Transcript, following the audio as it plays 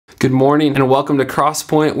Good morning and welcome to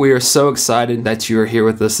CrossPoint. We are so excited that you are here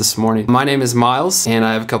with us this morning. My name is Miles and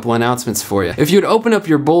I have a couple announcements for you. If you would open up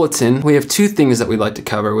your bulletin, we have two things that we'd like to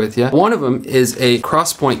cover with you. One of them is a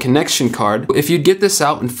CrossPoint connection card. If you'd get this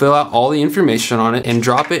out and fill out all the information on it and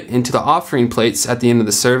drop it into the offering plates at the end of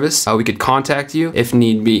the service, we could contact you if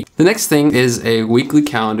need be. The next thing is a weekly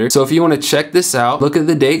calendar. So if you want to check this out, look at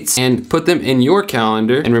the dates and put them in your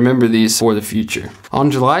calendar and remember these for the future. On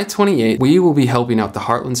July 28th, we will be helping out the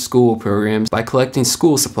Heartland School programs by collecting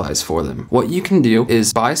school supplies for them. What you can do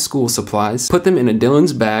is buy school supplies, put them in a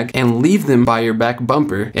Dylan's bag, and leave them by your back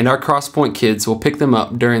bumper, and our CrossPoint kids will pick them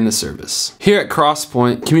up during the service. Here at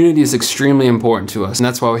CrossPoint, community is extremely important to us, and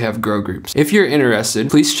that's why we have grow groups. If you're interested,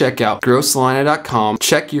 please check out growsalina.com,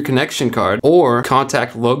 check your connection card, or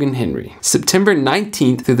contact Logan Henry. September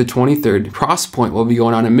 19th through the 23rd, CrossPoint will be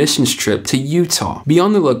going on a missions trip to Utah. Be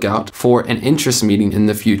on the lookout for an interest meeting in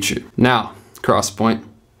the future. Now, CrossPoint,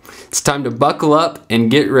 it's time to buckle up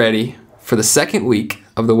and get ready for the second week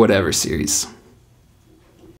of the Whatever series.